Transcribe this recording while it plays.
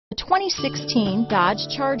2016 Dodge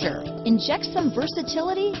Charger. Inject some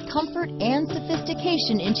versatility, comfort, and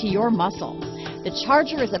sophistication into your muscle. The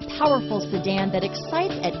Charger is a powerful sedan that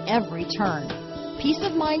excites at every turn. Peace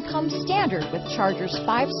of mind comes standard with Charger's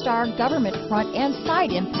 5-star government front and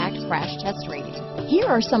side impact crash test rating. Here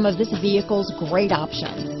are some of this vehicle's great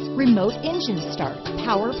options: remote engine start,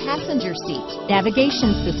 power passenger seat,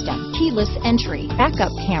 navigation system, keyless entry,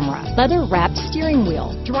 backup camera, leather-wrapped steering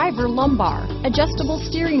wheel, driver lumbar, adjustable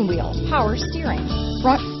steering wheel, power steering,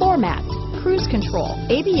 front floor mats, cruise control,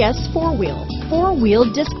 ABS 4-wheel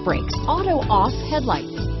disc brakes, auto-off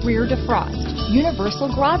headlights, rear defrost, universal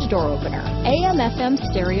garage door opener, AM/FM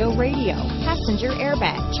stereo radio, passenger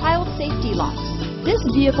airbag, child safety locks. This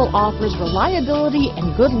vehicle offers reliability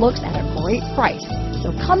and good looks at a great price.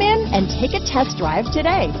 So come in and take a test drive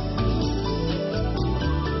today.